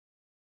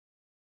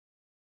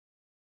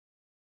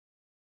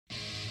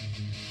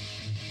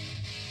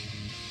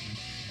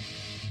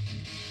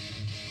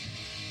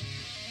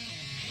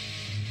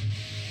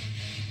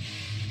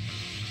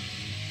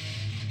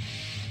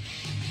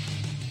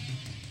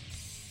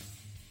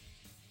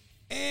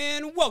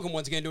Welcome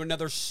once again to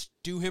another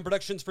Stu Him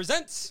Productions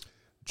presents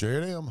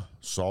J&M,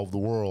 Solve the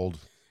World.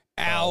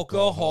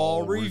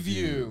 Alcohol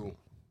Review.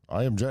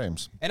 I am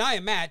James. And I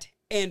am Matt.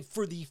 And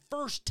for the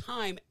first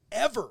time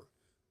ever,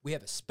 we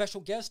have a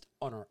special guest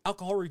on our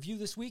alcohol review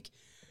this week.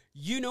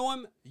 You know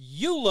him.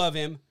 You love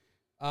him.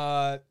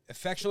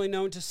 Affectionately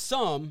known to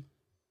some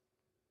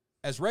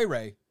as Ray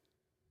Ray.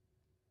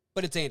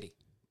 But it's Andy.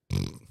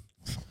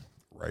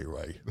 Ray.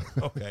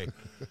 Okay.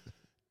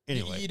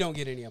 Anyway. You don't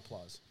get any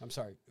applause. I'm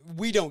sorry.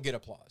 We don't get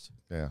applause.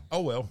 Yeah.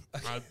 Oh, well.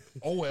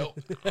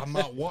 I'm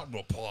not wanting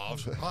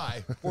applause.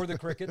 Hi. Or the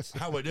crickets.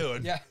 How we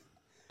doing? Yeah.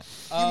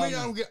 You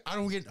mean I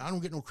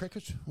don't get no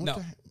crickets? What No.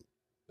 the heck?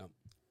 No.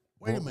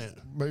 Wait a minute.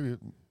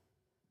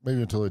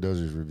 Maybe until he does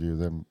his review,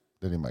 then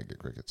he might get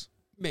crickets.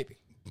 Maybe.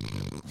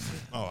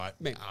 All right.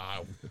 Maybe.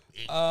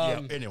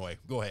 Yeah, anyway,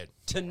 go ahead.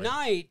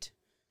 Tonight,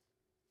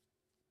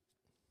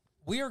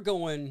 we are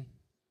going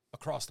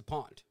across the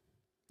pond.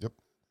 Yep.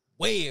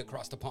 Way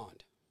across the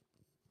pond.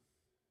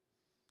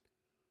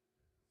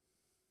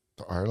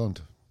 To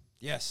Ireland.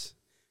 Yes.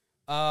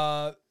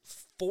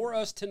 For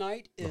us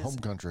tonight The is home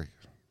country.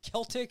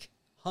 Celtic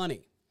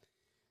honey.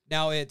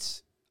 Now,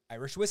 it's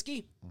Irish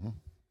whiskey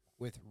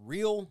with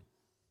real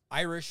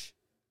Irish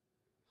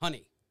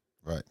honey.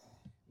 Right.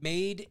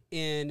 Made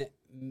in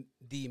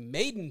the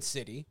Maiden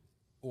City,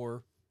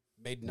 or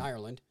Made in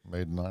Ireland.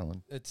 Made in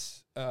Ireland.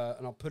 It's,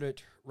 and I'll put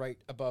it right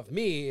above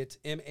me. It's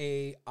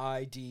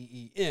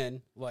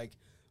Maiden, like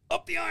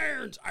up the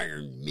irons,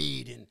 iron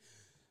mead.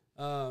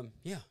 And,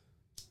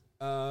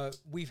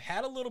 we've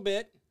had a little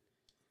bit.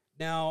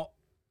 Now,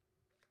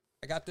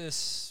 I got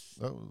this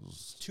That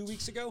was 2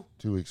 weeks ago.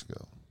 2 weeks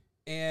ago.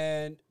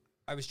 And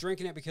I was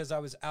drinking it because I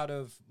was out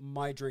of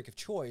my drink of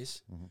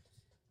choice.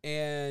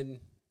 And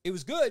it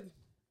was good.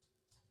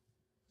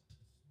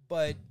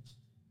 But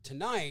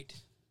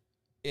tonight,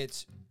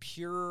 it's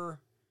pure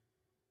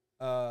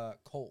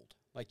cold.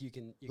 Like you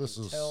can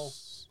tell.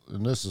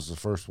 And this is the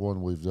first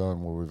one we've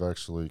done where we've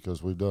actually,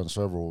 because we've done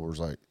several where it's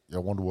like, I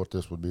wonder what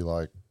this would be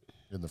like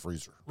in the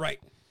freezer. Right.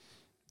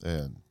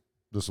 And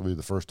this will be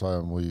the first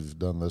time we've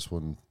done this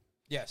one.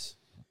 Yes.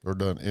 Or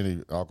done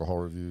any alcohol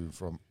review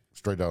from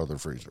straight out of the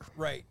freezer.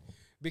 Right.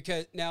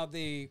 Because now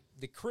the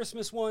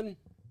Christmas one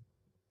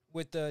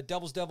with the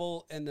Devil's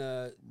Devil and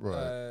the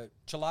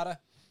Chelada,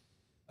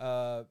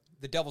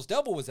 the Devil's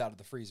Devil was out of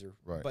the freezer.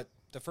 Right. But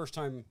the first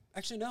time,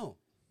 actually, no.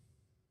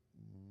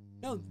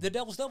 No, the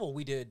Devil's Devil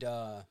we did.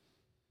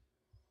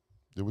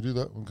 Did we do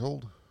that one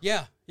cold?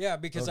 Yeah,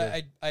 because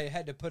Okay. I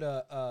had to put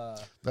a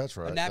That's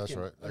right. napkin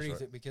That's underneath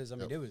right. it because, I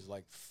mean, it was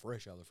like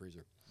fresh out of the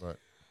freezer. Right.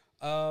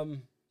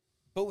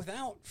 But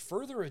without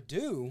further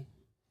ado,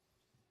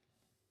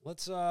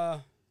 let's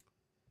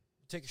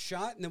take a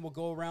shot and then we'll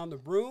go around the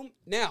room.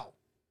 Now,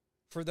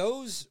 for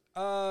those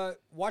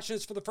watching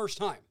this for the first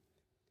time,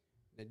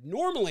 that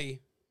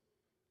normally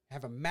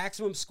have a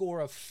maximum score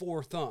of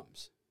 4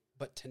 thumbs.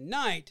 But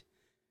tonight,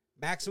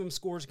 maximum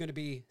score is going to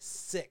be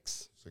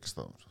 6. 6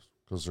 thumbs.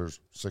 Because there's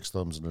 6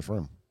 thumbs in this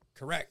room.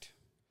 Correct.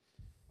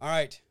 All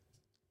right.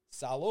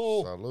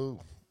 Salud.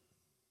 Salud.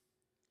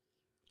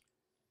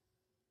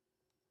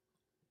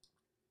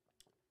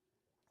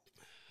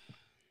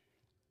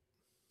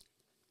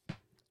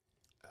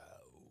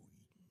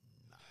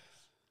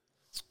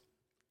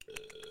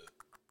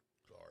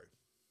 Sorry.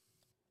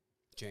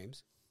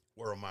 James.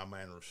 Where are my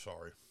manners?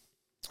 Sorry.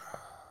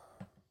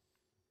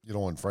 You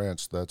know, in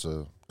France, that's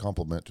a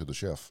compliment to the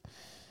chef.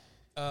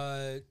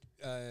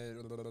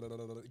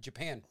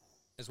 Japan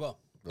as well.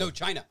 No,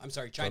 China. I'm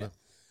sorry, China.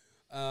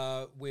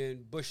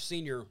 When Bush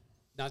Sr.,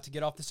 not to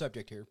get off the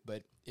subject here,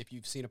 but if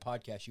you've seen a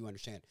podcast, you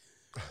understand.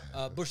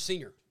 Bush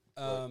Sr.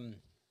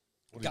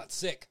 Got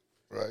sick.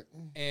 Right.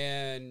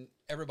 And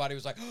everybody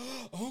was like,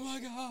 oh my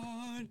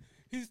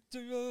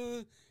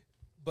God.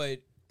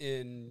 But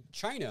in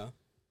China,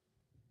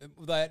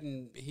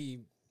 and he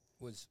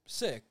was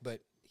sick,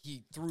 but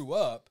he threw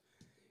up,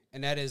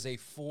 and that is a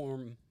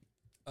form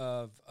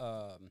of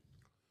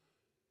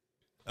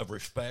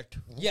respect.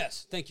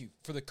 yes, thank you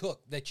for the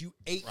cook that you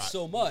ate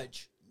so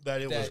much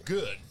That it was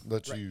good.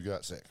 That you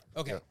got sick.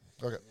 Okay. Yeah.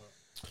 Okay.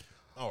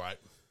 All right.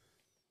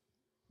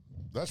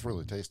 That's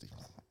really tasty.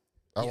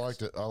 I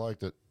liked it. I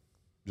liked it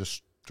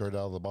just straight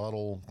out of the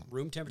bottle.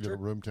 Room temperature. Get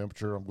a room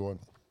temperature. I'm going,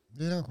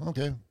 yeah,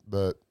 okay.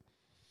 But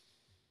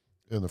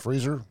in the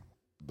freezer,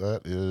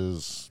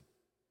 that's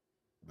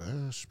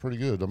pretty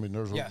good. I mean,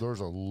 there's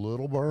a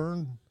little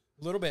burn.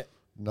 A little bit.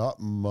 Not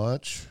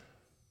much.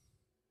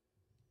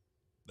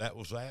 That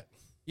was that.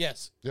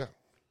 Yes. Yeah.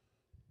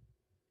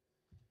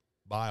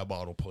 Buy a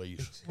bottle,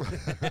 please.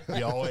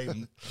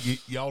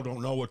 Y'all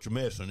don't know what you're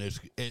missing.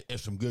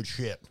 It's some good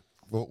shit.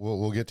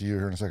 We'll get to you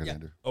here in a second, Yeah.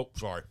 Andrew. Oh,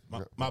 sorry.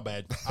 My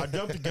bad. I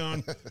jumped the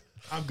gun.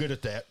 I'm good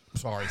at that.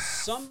 Sorry.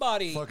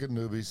 Somebody Fucking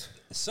newbies.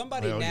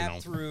 Well,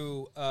 napped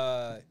through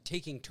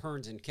taking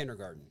turns in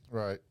kindergarten.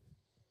 Right.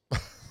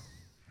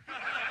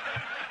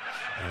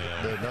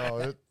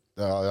 Yeah.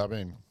 I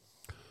mean,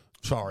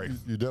 Sorry.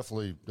 you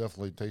definitely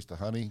taste the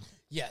honey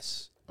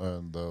Yes.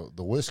 and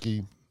the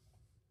whiskey.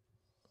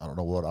 I don't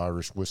know what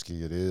Irish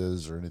whiskey it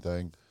is or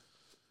anything,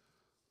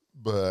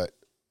 But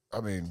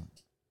I mean,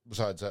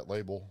 besides that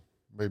label,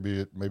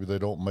 maybe they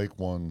don't make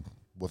one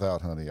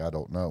without honey. I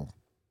don't know.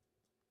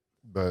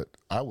 But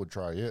I would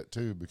try it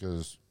too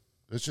because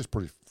it's just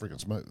pretty freaking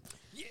smooth.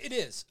 It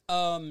is.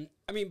 I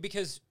mean,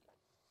 because,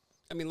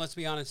 let's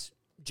be honest,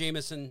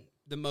 Jameson,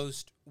 the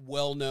most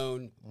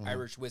well-known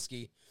Irish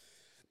whiskey,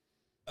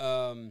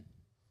 and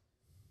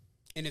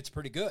it's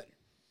pretty good.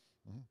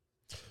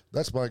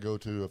 That's my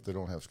go-to if they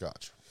don't have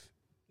Scotch.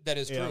 That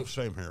is true.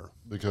 Same here.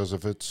 Because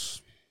if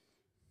it's,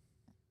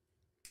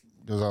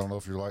 because I don't know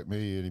if you're like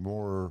me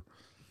anymore,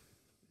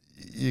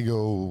 you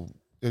go,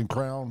 and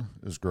Crown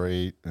is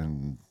great,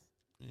 and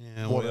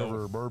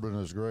whatever, bourbon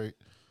is great,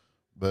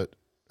 but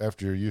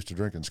after you're used to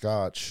drinking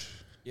Scotch,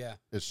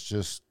 it's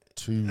just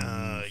too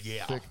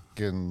thick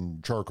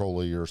and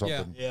charcoaly or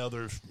something. Yeah,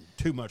 there's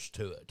too much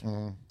to it.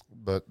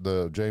 But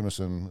the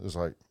Jameson is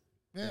like,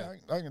 I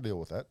can deal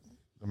with that.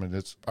 I mean,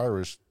 it's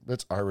Irish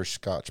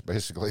Scotch,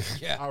 basically.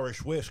 Yeah.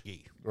 Irish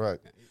whiskey. Right.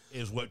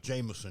 Is what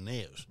Jameson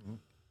is.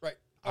 Right.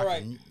 All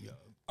right.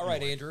 All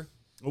right, Andrew.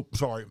 Oh,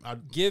 sorry.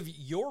 Give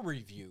your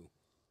review.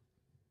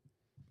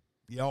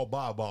 Y'all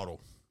buy a bottle.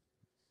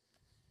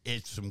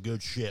 It's some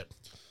good shit.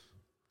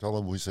 Tell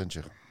them we sent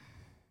you.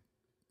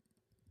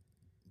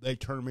 They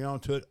turned me on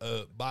to it.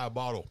 Buy a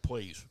bottle,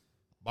 please.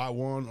 Buy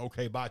one.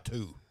 Okay, buy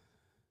two.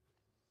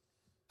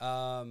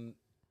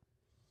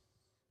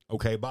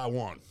 Okay, buy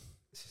one.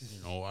 You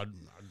know,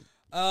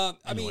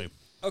 anyway.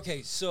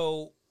 Okay,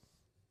 so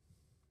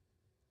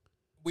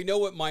we know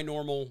what my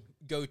normal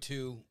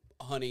go-to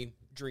honey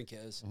drink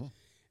is,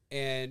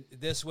 and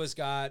this was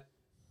got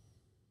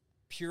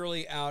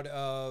purely out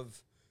of,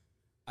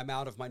 I'm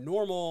out of my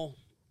normal,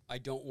 I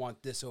don't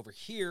want this over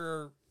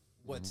here,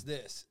 what's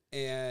this?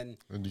 And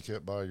you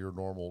can't buy your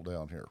normal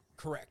down here.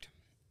 Correct.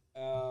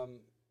 And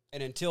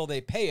until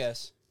they pay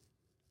us,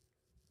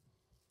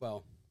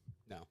 well,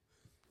 no.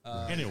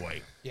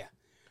 Anyway. Yeah.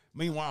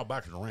 Meanwhile,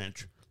 back to the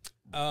ranch.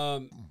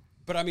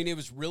 But I mean, it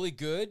was really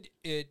good.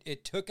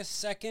 It took a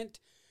second.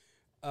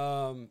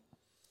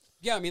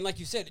 Yeah, I mean, like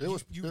you said, it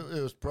was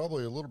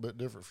probably a little bit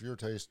different for your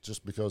taste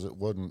just because it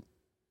wasn't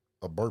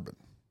a bourbon.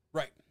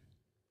 Right.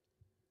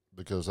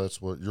 Because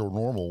that's what your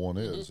normal one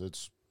is.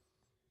 It's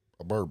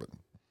a bourbon.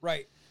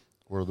 Right.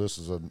 Where this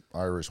is an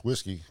Irish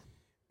whiskey.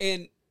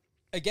 And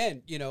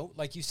again, you know,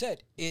 like you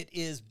said, it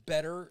is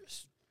better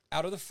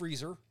out of the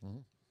freezer.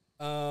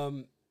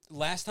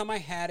 Last time I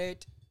had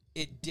it,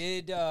 it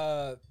did,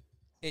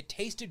 it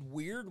tasted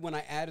weird when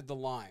I added the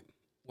lime,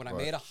 when I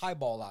made a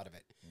highball out of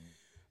it.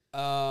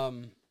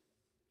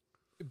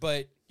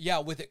 But yeah,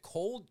 with it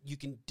cold, you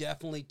can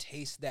definitely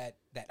taste that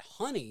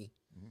honey,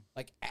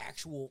 like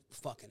actual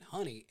fucking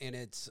honey. And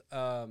it's,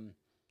 I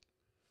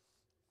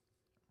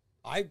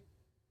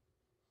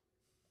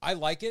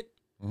like it.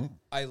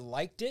 I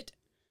liked it,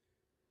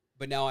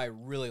 but now I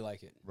really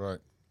like it. Right.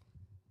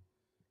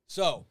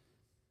 So,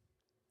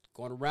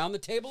 going around the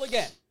table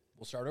again.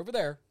 We'll start over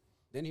there,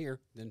 then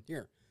here, then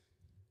here.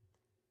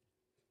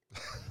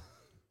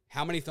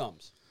 How many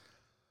thumbs?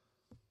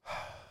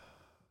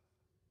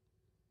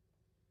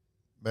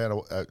 Man,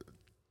 I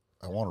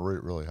want to rate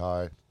it really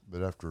high,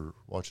 but after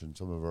watching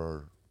some of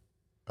our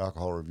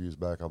alcohol reviews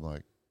back, I'm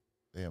like,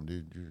 damn,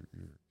 dude, you're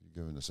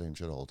giving the same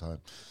shit all the time.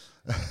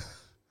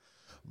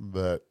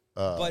 But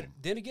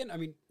then again, I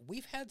mean,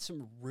 we've had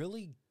some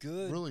really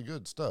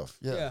good stuff.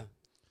 Yeah.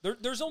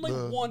 There's only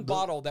one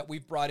bottle that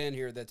we've brought in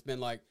here that's been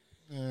like,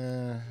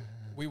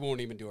 we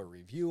won't even do a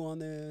review on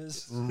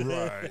this.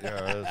 Right.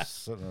 Yeah, it's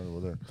sitting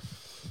over there.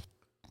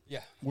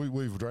 Yeah.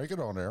 We've drank it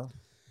on air.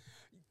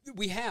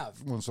 We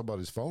have. When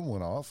somebody's phone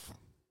went off.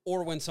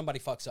 Or when somebody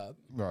fucks up.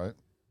 Right.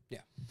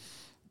 Yeah.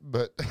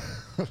 But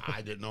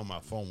I didn't know my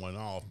phone went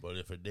off, but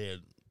if it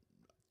did,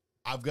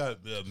 I've got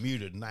it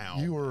muted now.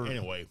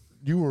 Anyway.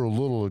 You were a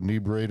little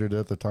inebriated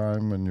at the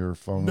time and your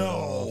phone went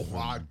off. No,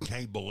 I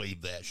can't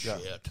believe that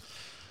shit.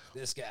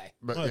 This guy.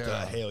 But what the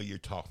hell you're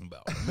talking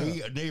about?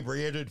 Me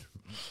inebriated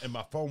and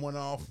my phone went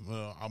off.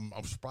 I'm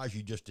surprised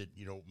you just didn't,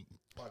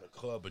 find a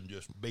club and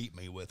just beat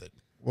me with it.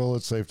 Well,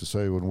 it's safe to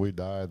say when we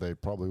die, they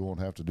probably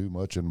won't have to do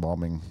much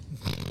embalming.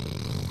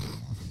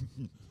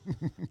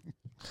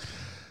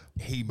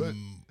 He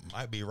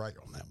might be right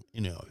on that.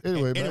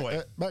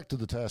 Anyway, back to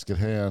the task at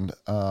hand.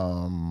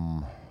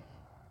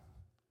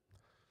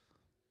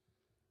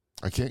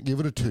 I can't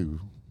give it a 2.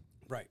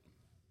 Right.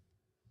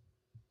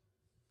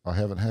 I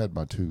haven't had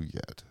my 2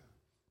 yet.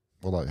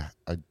 Well,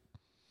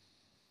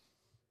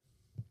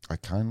 I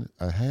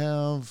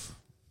have,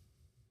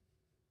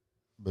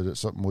 but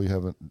it's something we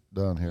haven't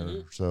done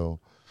here. So,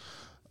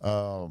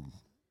 and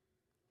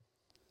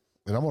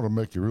I'm going to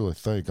make you really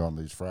think on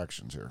these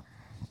fractions here.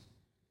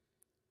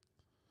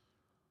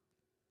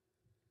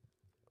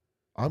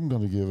 I'm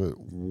going to give it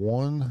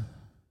 1.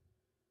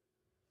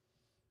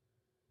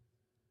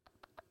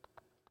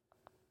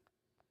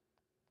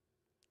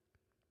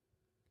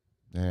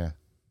 Yeah.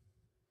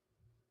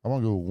 I'm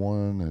going to go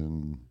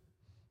 1.5.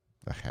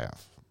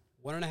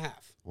 1.5.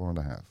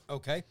 1.5.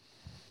 Okay.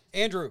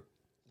 Andrew,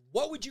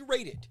 what would you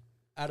rate it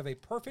out of a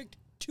perfect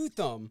 2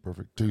 thumb?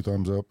 Perfect. 2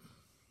 thumbs up.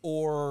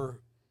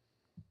 Or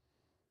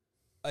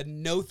a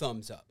no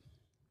thumbs up.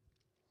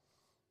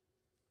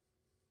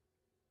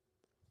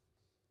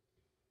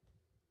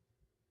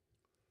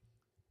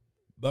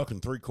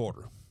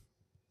 $1.75.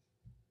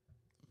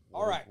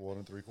 All right.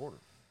 1 3/4.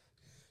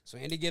 So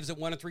Andy gives it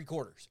 1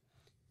 3/4.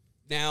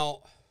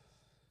 Now,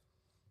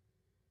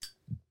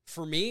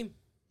 for me,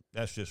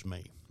 That's just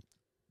me.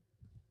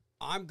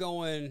 I'm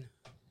going.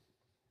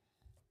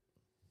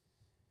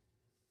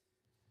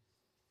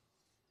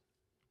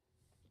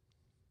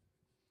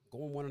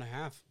 Going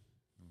 1.5.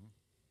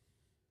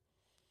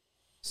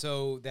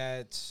 So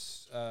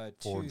that's 4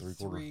 2, 3/4.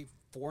 3,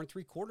 4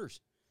 3/4.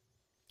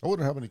 I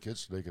wouldn't have any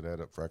kids so they could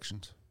add up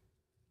fractions.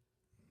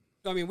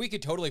 I mean, we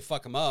could totally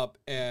fuck them up,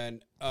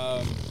 and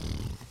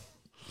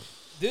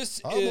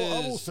this I is.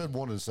 almost said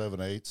 1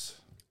 7/8.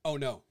 Oh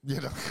no,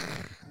 You know,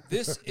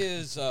 this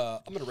is.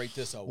 I'm going to rate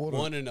this a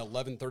 1 and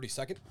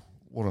 11/32.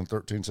 1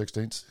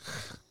 13/16.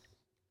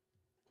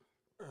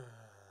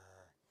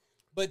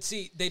 But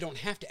see, they don't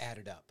have to add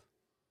it up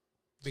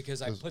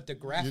because I put the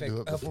graphic. You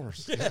do it before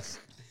us. Yes.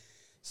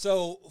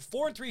 So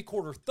 4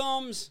 3/4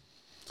 thumbs.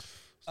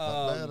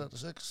 Not bad at a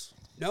 6.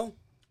 No,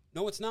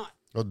 it's not.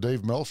 Oh,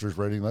 Dave Meltzer's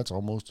rating, that's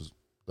almost a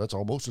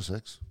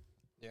 6.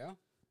 Yeah.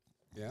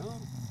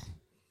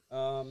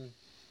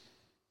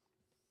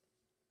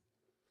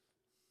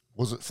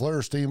 Was it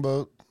Flair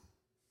Steamboat?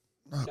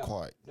 Not No,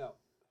 quite.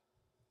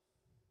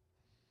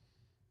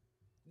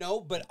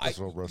 No, but That's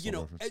a wrestling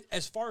reference.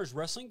 as far as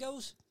wrestling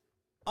goes,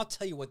 I'll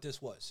tell you what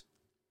this was.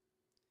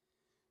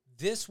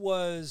 This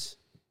was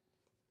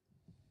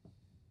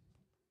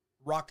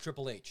Rock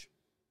Triple H.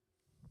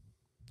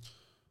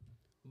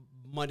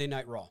 Monday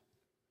Night Raw.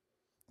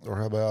 Or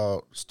how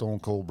about Stone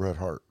Cold Bret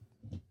Hart?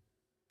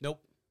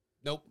 Nope.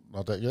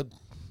 Not that good?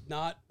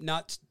 Not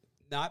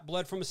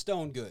blood from a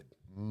stone good.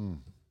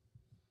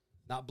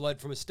 Not blood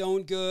from a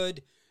stone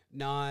good.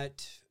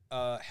 Not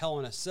Hell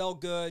in a Cell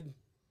good.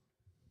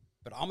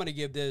 But I'm going to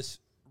give this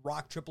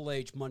Rock Triple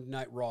H Monday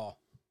Night Raw.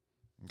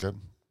 Okay.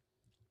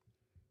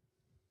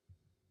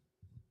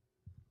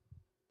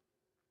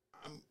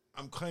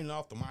 I'm cleaning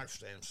off the mic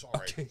stand.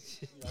 Sorry.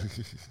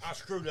 I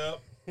screwed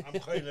up. I'm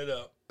cleaning it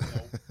up.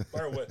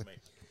 Bear with me.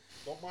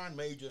 Don't mind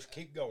me. Just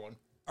keep going.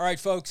 All right,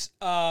 folks.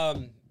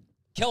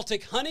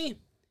 Celtic Honey.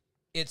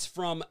 It's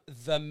from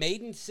the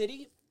Maiden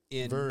City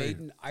in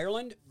Maiden,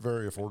 Ireland.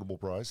 Very affordable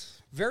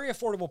price. Very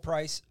affordable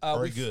price.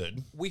 Very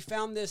good. We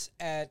found this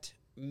at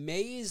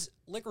May's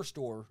Liquor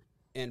Store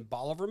in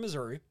Bolivar,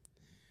 Missouri.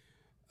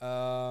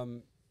 I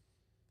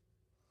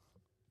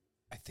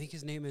think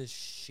his name is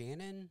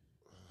Shannon.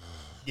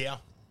 Yeah.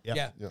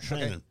 Shannon.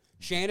 Okay.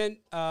 Shannon,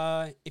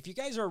 if you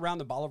guys are around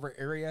the Bolivar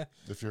area,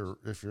 If you're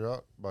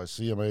out by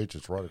CMH,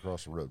 it's right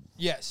across the road.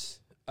 yes.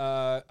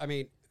 I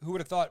mean, who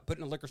would have thought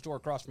putting a liquor store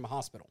across from a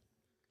hospital?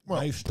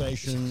 Base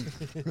station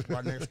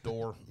right next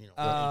door.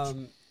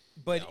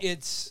 But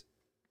it's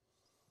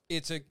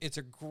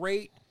a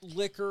great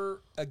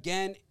liquor.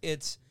 Again,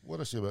 it's. What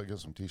I see about getting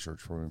some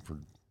T-shirts for him for?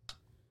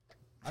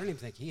 I don't even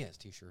think he has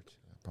T-shirts.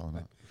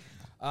 Probably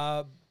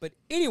not. But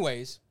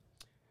anyways,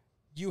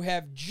 you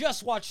have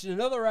just watched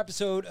another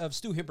episode of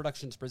Stu Him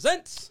Productions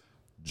Presents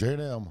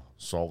J&M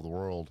Solve the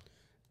World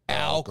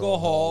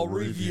Alcohol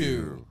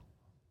Review.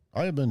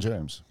 I have been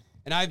James.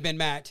 And I've been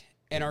Matt,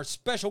 and our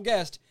special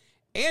guest,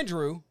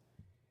 Andrew.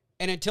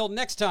 And until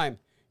next time,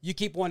 you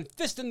keep one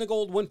fist in the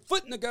gold, one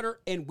foot in the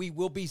gutter, and we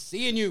will be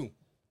seeing you.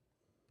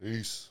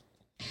 Peace.